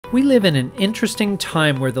We live in an interesting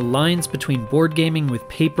time where the lines between board gaming with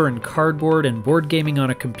paper and cardboard and board gaming on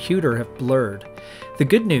a computer have blurred. The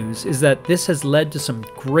good news is that this has led to some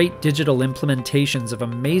great digital implementations of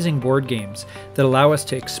amazing board games that allow us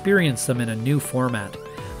to experience them in a new format.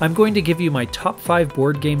 I'm going to give you my top 5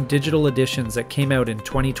 board game digital editions that came out in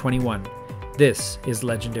 2021. This is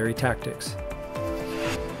Legendary Tactics.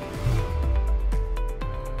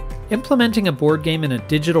 Implementing a board game in a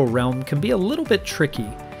digital realm can be a little bit tricky.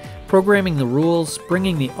 Programming the rules,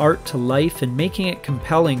 bringing the art to life, and making it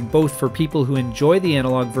compelling both for people who enjoy the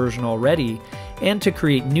analog version already and to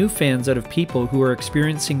create new fans out of people who are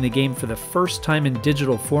experiencing the game for the first time in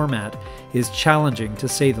digital format is challenging to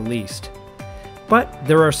say the least. But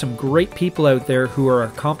there are some great people out there who are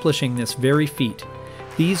accomplishing this very feat.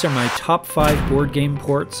 These are my top 5 board game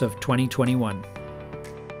ports of 2021.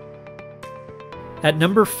 At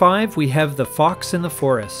number 5 we have The Fox in the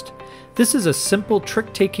Forest. This is a simple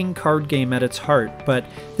trick-taking card game at its heart, but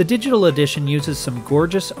the digital edition uses some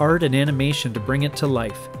gorgeous art and animation to bring it to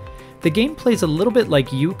life. The game plays a little bit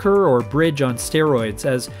like euchre or bridge on steroids,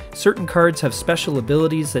 as certain cards have special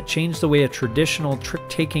abilities that change the way a traditional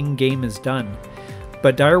trick-taking game is done.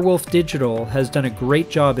 But Direwolf Digital has done a great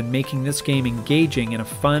job in making this game engaging in a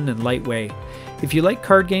fun and light way. If you like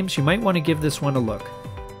card games, you might want to give this one a look.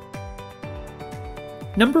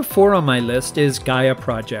 Number 4 on my list is Gaia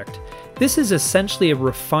Project. This is essentially a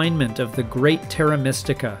refinement of the great Terra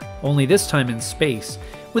Mystica, only this time in space,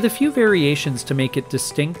 with a few variations to make it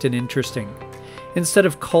distinct and interesting. Instead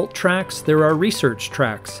of cult tracks, there are research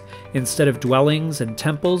tracks. Instead of dwellings and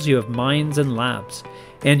temples, you have mines and labs.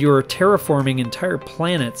 And you are terraforming entire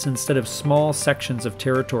planets instead of small sections of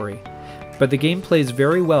territory. But the game plays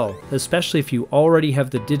very well, especially if you already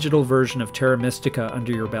have the digital version of Terra Mystica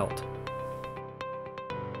under your belt.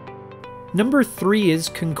 Number 3 is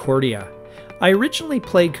Concordia. I originally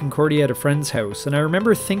played Concordia at a friend's house, and I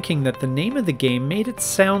remember thinking that the name of the game made it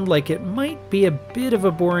sound like it might be a bit of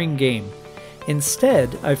a boring game.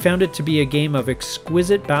 Instead, I found it to be a game of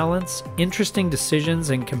exquisite balance, interesting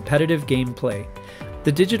decisions, and competitive gameplay.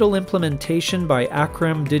 The digital implementation by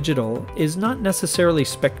Akram Digital is not necessarily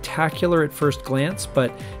spectacular at first glance,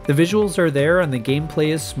 but the visuals are there and the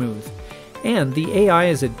gameplay is smooth. And the AI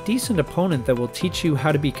is a decent opponent that will teach you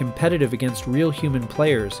how to be competitive against real human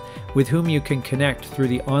players, with whom you can connect through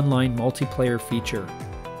the online multiplayer feature.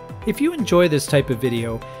 If you enjoy this type of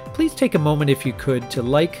video, please take a moment if you could to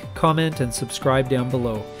like, comment, and subscribe down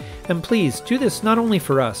below. And please do this not only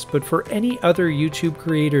for us, but for any other YouTube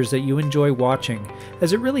creators that you enjoy watching,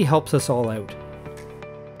 as it really helps us all out.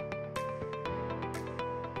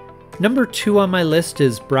 Number 2 on my list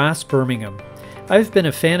is Brass Birmingham. I've been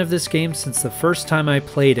a fan of this game since the first time I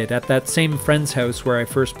played it at that same friend's house where I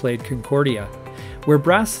first played Concordia. Where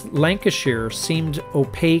Brass Lancashire seemed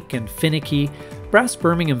opaque and finicky, Brass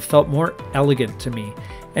Birmingham felt more elegant to me,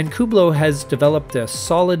 and Kublo has developed a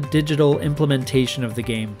solid digital implementation of the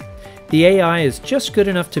game. The AI is just good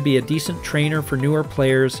enough to be a decent trainer for newer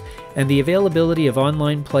players, and the availability of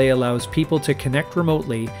online play allows people to connect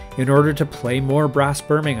remotely in order to play more Brass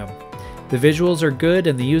Birmingham. The visuals are good,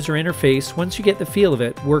 and the user interface, once you get the feel of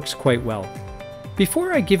it, works quite well.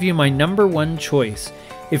 Before I give you my number 1 choice,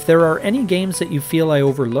 if there are any games that you feel I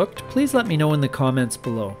overlooked, please let me know in the comments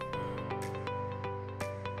below.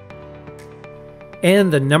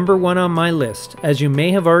 And the number 1 on my list, as you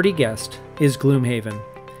may have already guessed, is Gloomhaven.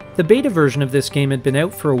 The beta version of this game had been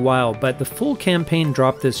out for a while, but the full campaign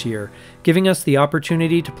dropped this year, giving us the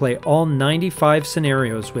opportunity to play all 95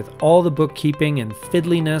 scenarios with all the bookkeeping and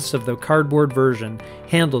fiddliness of the cardboard version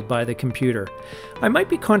handled by the computer. I might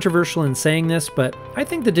be controversial in saying this, but I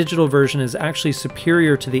think the digital version is actually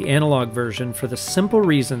superior to the analog version for the simple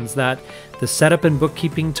reasons that the setup and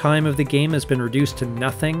bookkeeping time of the game has been reduced to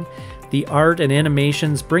nothing, the art and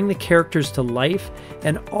animations bring the characters to life,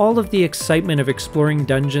 and all of the excitement of exploring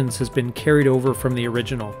dungeons has been carried over from the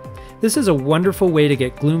original. This is a wonderful way to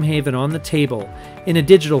get Gloomhaven on the table in a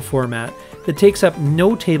digital format that takes up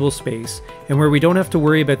no table space, and where we don't have to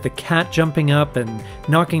worry about the cat jumping up and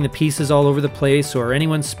knocking the pieces all over the place or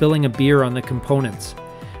anyone spilling a beer on the components.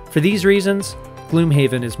 For these reasons,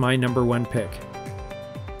 Gloomhaven is my number 1 pick.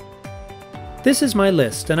 This is my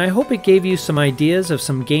list, and I hope it gave you some ideas of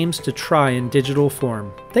some games to try in digital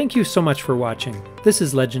form. Thank you so much for watching. This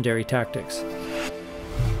is Legendary Tactics.